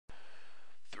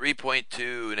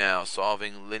3.2 now,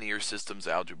 solving linear systems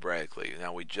algebraically.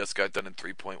 Now we just got done in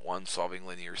 3.1 solving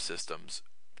linear systems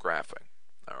graphing.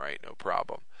 Alright, no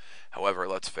problem. However,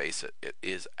 let's face it, it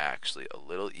is actually a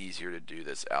little easier to do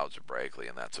this algebraically,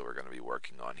 and that's what we're going to be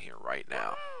working on here right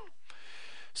now.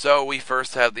 So we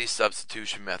first have the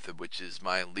substitution method, which is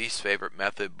my least favorite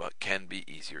method, but can be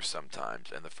easier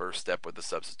sometimes. And the first step with the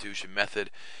substitution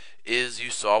method is you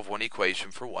solve one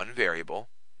equation for one variable.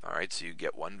 Alright, so you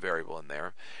get one variable in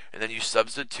there, and then you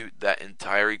substitute that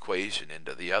entire equation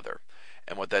into the other.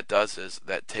 And what that does is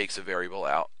that takes a variable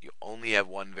out. You only have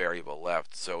one variable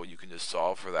left, so you can just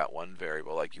solve for that one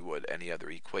variable like you would any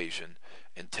other equation,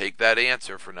 and take that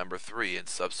answer for number 3 and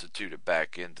substitute it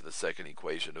back into the second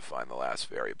equation to find the last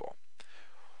variable.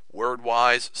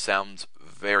 Word-wise, sounds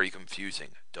very confusing.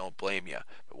 Don't blame you,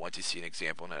 but once you see an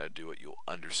example on how to do it, you'll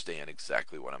understand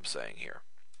exactly what I'm saying here.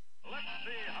 Let's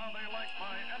see how they like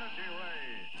my energy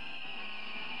ray.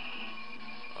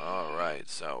 Alright,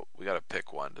 so we got to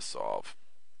pick one to solve,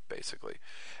 basically.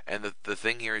 And the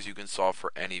thing here is you can solve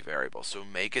for any variable, so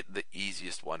make it the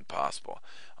easiest one possible.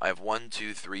 I have 1,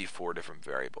 2, 3, 4 different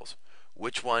variables.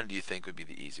 Which one do you think would be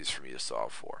the easiest for me to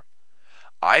solve for?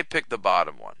 I picked the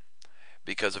bottom one,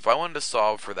 because if I wanted to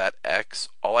solve for that x,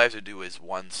 all I have to do is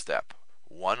one step,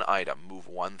 one item, move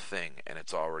one thing, and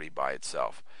it's already by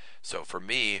itself. So for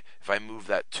me, if I move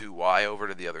that 2y over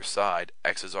to the other side,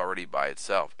 x is already by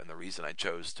itself. And the reason I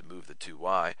chose to move the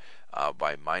 2y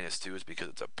by minus 2 is because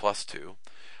it's a plus 2.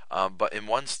 But in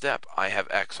one step, I have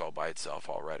x all by itself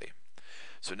already.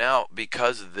 So now,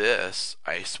 because this,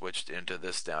 I switched into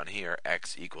this down here,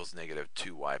 x equals negative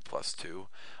 2y plus 2,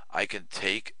 I can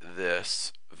take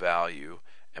this value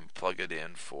and plug it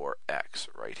in for x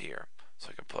right here. So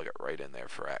I can plug it right in there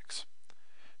for x.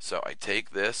 So I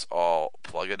take this all,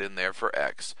 plug it in there for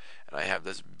x, and I have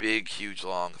this big, huge,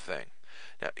 long thing.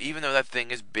 Now, even though that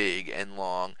thing is big and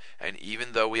long, and even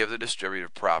though we have the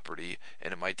distributive property,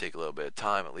 and it might take a little bit of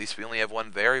time, at least we only have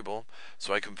one variable,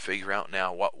 so I can figure out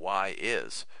now what y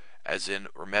is. As in,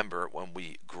 remember, when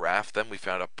we graphed them, we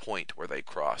found a point where they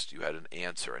crossed. You had an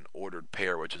answer, an ordered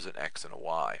pair, which is an x and a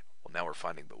y. Well, now we're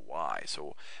finding the y.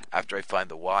 So after I find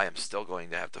the y, I'm still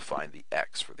going to have to find the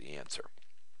x for the answer.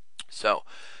 So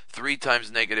 3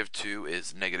 times negative 2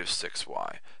 is negative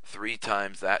 6y. 3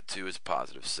 times that 2 is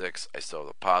positive 6. I still have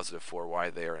a positive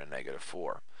 4y there and a negative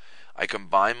 4. I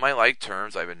combine my like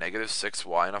terms. I have a negative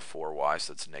 6y and a 4y,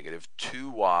 so that's negative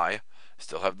 2y. I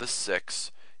still have the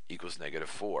 6 equals negative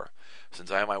 4. Since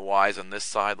I have my y's on this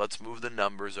side, let's move the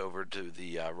numbers over to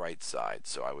the right side.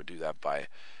 So I would do that by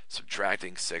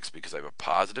subtracting 6 because I have a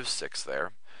positive 6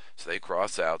 there. So they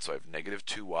cross out, so I have negative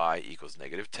 2y equals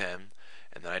negative 10.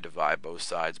 And then I divide both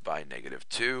sides by negative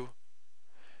 2,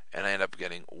 and I end up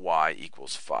getting y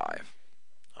equals 5.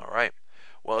 Alright,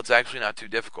 well, it's actually not too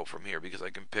difficult from here because I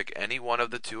can pick any one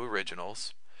of the two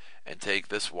originals and take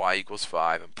this y equals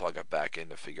 5 and plug it back in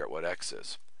to figure out what x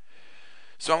is.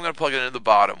 So I'm going to plug it into the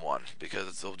bottom one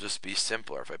because it'll just be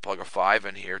simpler. If I plug a 5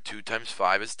 in here, 2 times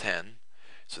 5 is 10.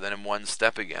 So then in one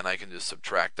step again, I can just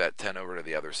subtract that 10 over to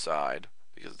the other side.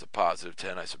 Because it's a positive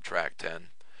 10, I subtract 10.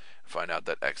 Find out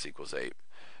that x equals 8.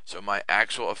 So my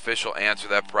actual official answer to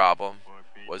that problem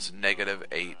was negative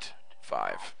 8,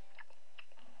 5.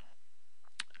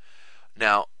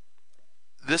 Now,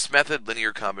 this method,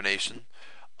 linear combination,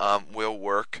 will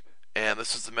work, and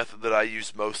this is the method that I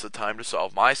use most of the time to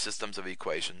solve my systems of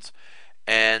equations.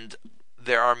 And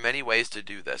there are many ways to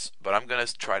do this, but I'm going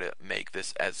to try to make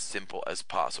this as simple as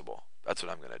possible. That's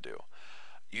what I'm going to do.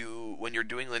 When you're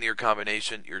doing linear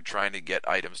combination, you're trying to get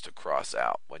items to cross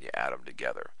out when you add them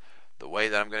together. The way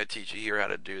that I'm going to teach you here how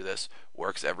to do this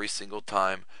works every single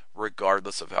time,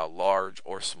 regardless of how large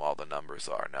or small the numbers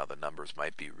are. Now, the numbers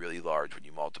might be really large when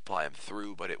you multiply them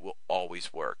through, but it will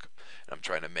always work. And I'm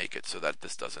trying to make it so that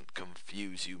this doesn't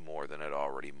confuse you more than it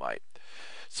already might.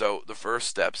 So the first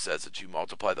step says that you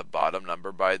multiply the bottom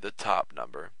number by the top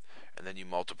number, and then you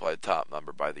multiply the top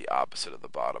number by the opposite of the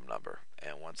bottom number.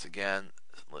 And once again,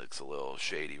 it looks a little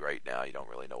shady right now. You don't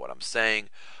really know what I'm saying,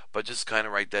 but just kind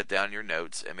of write that down in your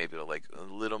notes, and maybe it'll make a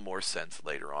little more sense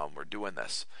later on. We're doing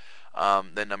this.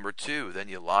 Then number 2, then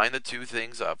you line the two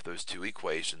things up, those two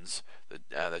equations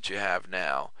that you have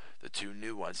now, the two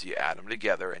new ones, you add them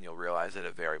together, and you'll realize that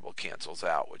a variable cancels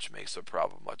out, which makes the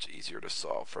problem much easier to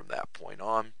solve from that point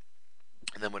on.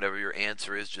 And then whatever your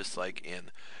answer is, just like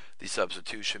in the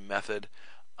substitution method,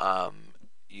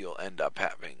 you'll end up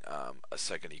having a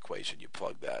second equation. You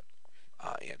plug that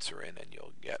answer in, and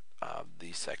you'll get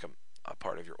the second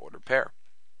part of your ordered pair.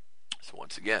 So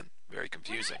once again, very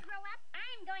confusing. When I grow up,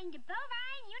 I'm going to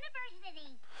Bovine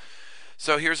University.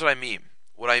 So here's what I mean.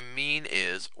 what I mean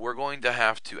is we're going to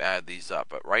have to add these up.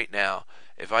 But right now,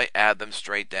 if I add them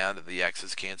straight down, do the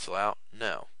x's cancel out?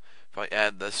 No. If I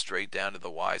add this straight down, do the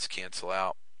y's cancel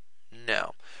out?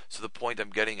 No. So the point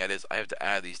I'm getting at is I have to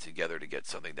add these together to get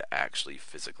something to actually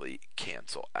physically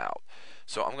cancel out.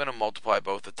 So I'm going to multiply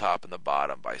both the top and the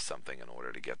bottom by something in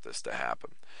order to get this to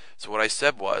happen. So what I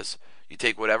said was you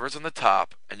take whatever's on the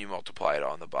top and you multiply it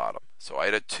on the bottom. So I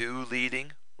had a 2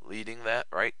 leading that,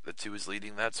 right? The 2 is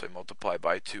leading that, so I multiply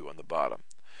by 2 on the bottom.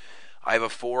 I have a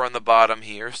 4 on the bottom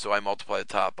here, so I multiply the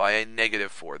top by a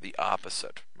 -4, the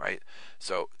opposite, right?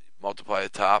 So multiply the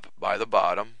top by the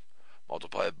bottom,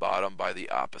 multiply the bottom by the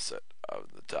opposite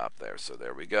of the top there. So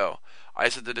there we go. I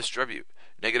said to distribute.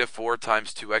 -4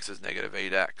 times 2x is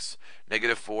 -8x.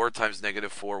 -4 times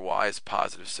 -4y is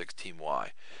positive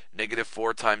 16y.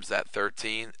 -4 times that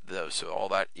 13, so all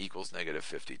that equals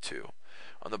 -52.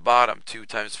 On the bottom, 2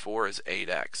 times 4 is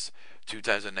 8x. 2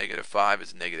 times a -5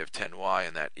 is -10y,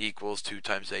 and that equals 2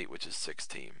 times 8, which is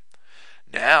 16.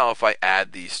 Now, if I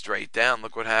add these straight down,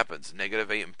 look what happens.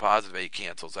 -8 and positive 8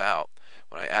 cancels out.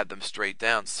 When I add them straight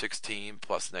down, 16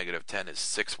 plus -10 is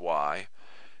 6y.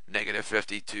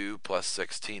 -52 plus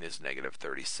 16 is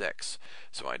 -36.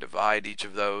 So when I divide each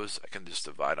of those, I can just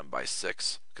divide them by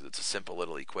 6 because it's a simple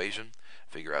little equation.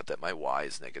 Figure out that my y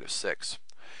is -6.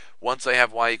 Once I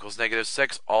have y equals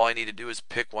 -6, all I need to do is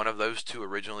pick one of those two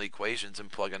original equations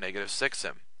and plug a -6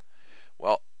 in.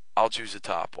 Well, I'll choose the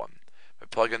top one. If I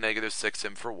plug a -6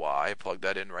 in for y, plug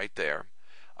that in right there,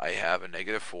 I have a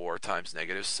 -4 times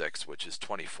 -6, which is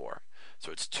 24.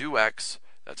 So it's 2x,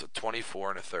 that's a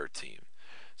 24 and a 13.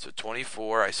 So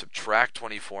 24, I subtract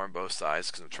 24 on both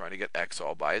sides because I'm trying to get x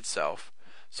all by itself.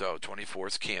 So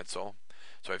 24's cancel.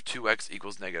 So I have 2x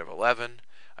equals -11.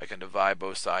 I can divide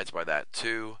both sides by that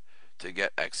 2 to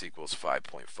get x equals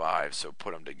 5.5. So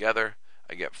put them together.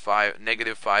 I get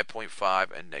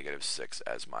 -5.5 and -6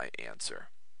 as my answer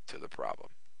to the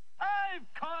problem.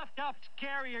 I've coughed up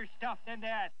scarier stuff than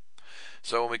that.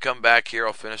 So when we come back here,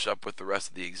 I'll finish up with the rest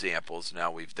of the examples.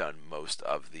 Now we've done most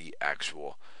of the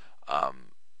actual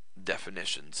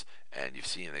definitions, and you've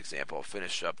seen an example. I'll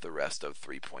finish up the rest of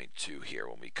 3.2 here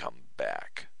when we come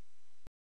back.